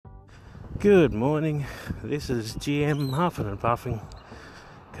Good morning, this is GM huffing and puffing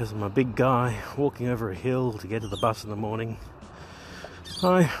because I'm a big guy walking over a hill to get to the bus in the morning.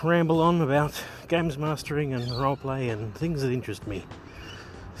 I ramble on about games mastering and roleplay and things that interest me.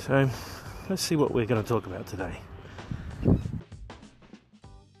 So let's see what we're going to talk about today.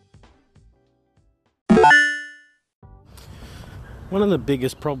 One of the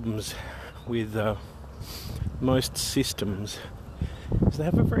biggest problems with most systems is they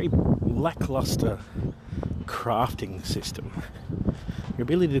have a very lackluster crafting system. Your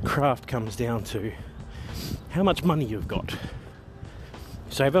ability to craft comes down to how much money you've got. You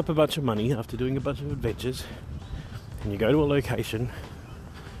save up a bunch of money after doing a bunch of adventures, and you go to a location,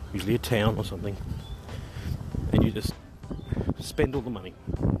 usually a town or something, and you just spend all the money.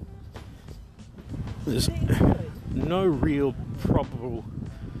 There's no real probable...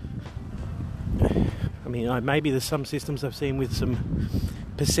 maybe there's some systems I've seen with some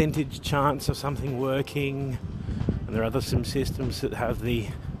percentage chance of something working, and there are other some systems that have the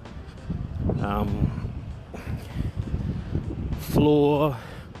flawed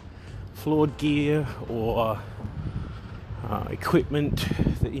gear or equipment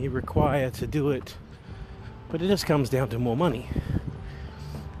that you require to do it, but it just comes down to more money.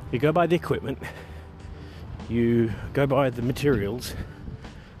 You go buy the equipment, you go buy the materials,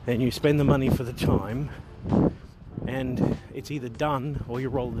 and you spend the money for the time, and it's either done or you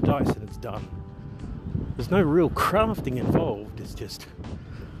roll the dice and it's done. There's no real crafting involved, it's just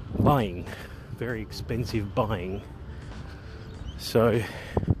buying, very expensive buying. So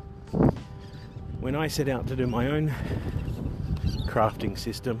when I set out to do my own crafting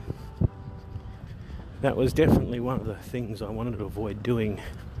system, that was definitely one of the things I wanted to avoid doing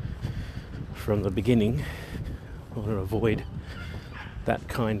from the beginning. I wanted to avoid that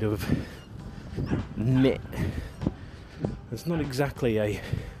kind of net. It's not exactly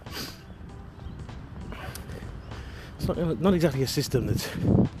not exactly a system that's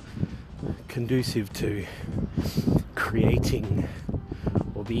conducive to creating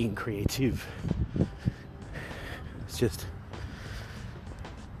or being creative. It's just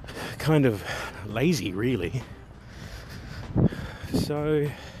kind of lazy, really. So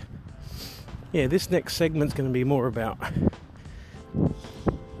yeah, this next segment's going to be more about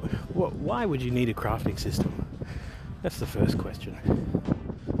why would you need a crafting system? That's the first question.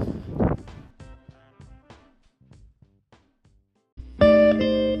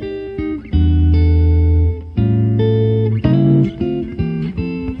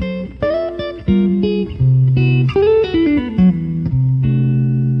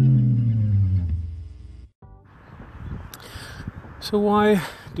 So why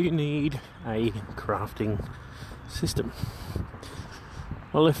do you need a crafting system?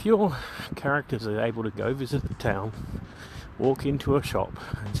 Well, if your characters are able to go visit the town, walk into a shop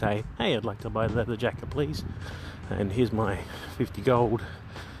and say, hey, I'd like to buy a leather jacket, please, and here's my 50 gold,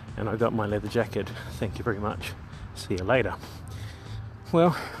 and I got my leather jacket, thank you very much, see you later.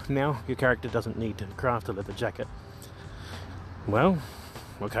 Well, now your character doesn't need to craft a leather jacket. Well,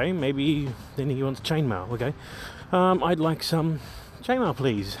 okay, maybe then he wants chainmail. Okay, I'd like some chainmail,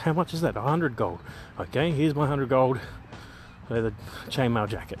 please. How much is that? 100 gold. Okay, here's my 100 gold leather chainmail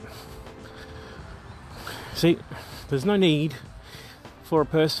jacket. See, there's no need for a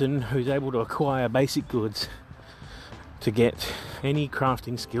person who's able to acquire basic goods to get any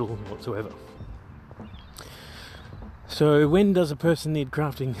crafting skill whatsoever. So when does a person need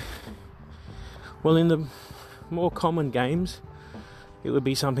crafting? Well, in the more common games, it would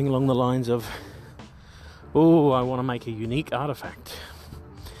be something along the lines of, oh, I want to make a unique artifact.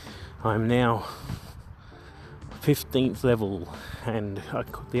 I'm now 15th level, and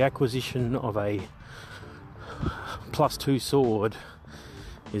the acquisition of a +2 sword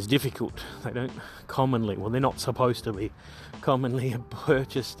is difficult. They don't commonly, well, they're not supposed to be commonly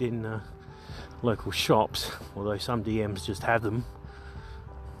purchased in local shops, although some DMs just have them.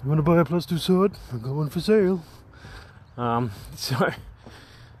 You want to buy a +2 sword? I've got one for sale. So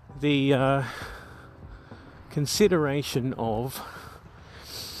the consideration of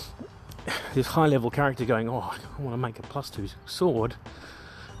this high level character going, oh, I want to make a +2 sword.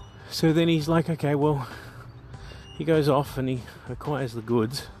 So then he's like, okay, well, he goes off and he acquires the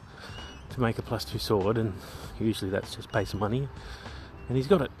goods to make a +2 sword, and usually that's just pay some money, and he's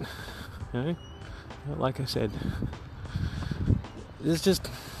got it. You know, like I said, there's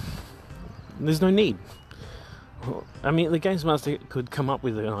no need. I mean, the Games Master could come up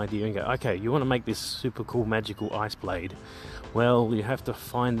with an idea and go, okay, you want to make this super cool magical ice blade. Well, you have to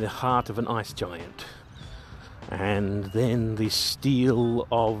find the heart of an ice giant, and then the steel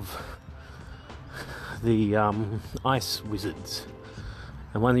of the ice wizards,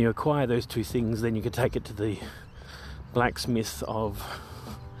 And when you acquire those two things, then you can take it to the blacksmith of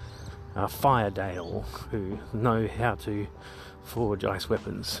Firedale, who know how to forge ice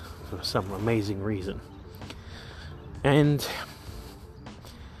weapons for some amazing reason. And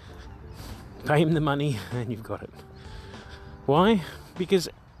pay him the money and you've got it. Why? Because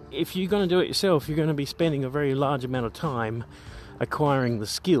if you're going to do it yourself, you're going to be spending a very large amount of time acquiring the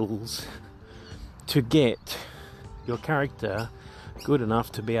skills to get your character good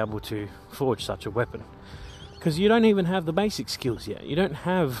enough to be able to forge such a weapon. Because you don't even have the basic skills yet. You don't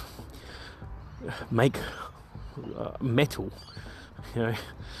have make metal,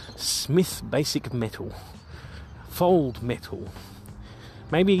 smith basic metal, fold metal.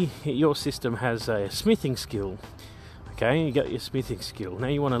 Maybe your system has a smithing skill. Okay, you got your smithing skill. Now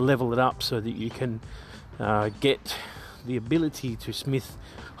you want to level it up so that you can get the ability to smith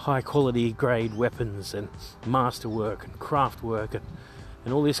high quality grade weapons and masterwork and craft work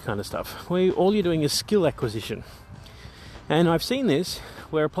and all this kind of stuff. Well, all you're doing is skill acquisition. And I've seen this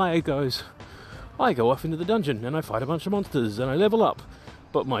where a player goes, I go off into the dungeon and I fight a bunch of monsters and I level up,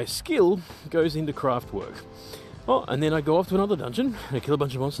 but my skill goes into craft work. Oh, and then I go off to another dungeon and I kill a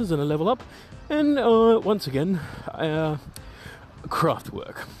bunch of monsters and I level up, and once again, craft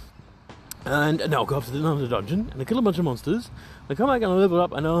work. And now I'll go off to another dungeon and I kill a bunch of monsters, I come back and I level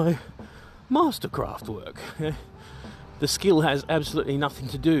up and I master craft work. The skill has absolutely nothing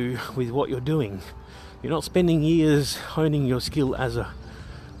to do with what you're doing. You're not spending years honing your skill as a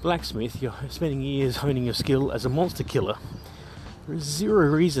blacksmith, you're spending years honing your skill as a monster killer. There is zero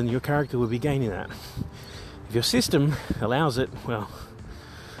reason your character would be gaining that. If your system allows it, well,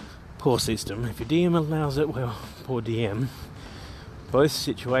 poor system. If your DM allows it, well, poor DM. Both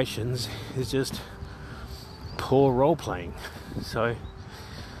situations is just poor role-playing. So,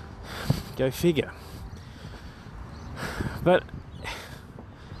 go figure. But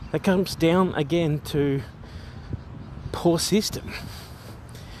that comes down again to poor system.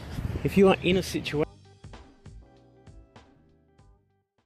 If you are in a situation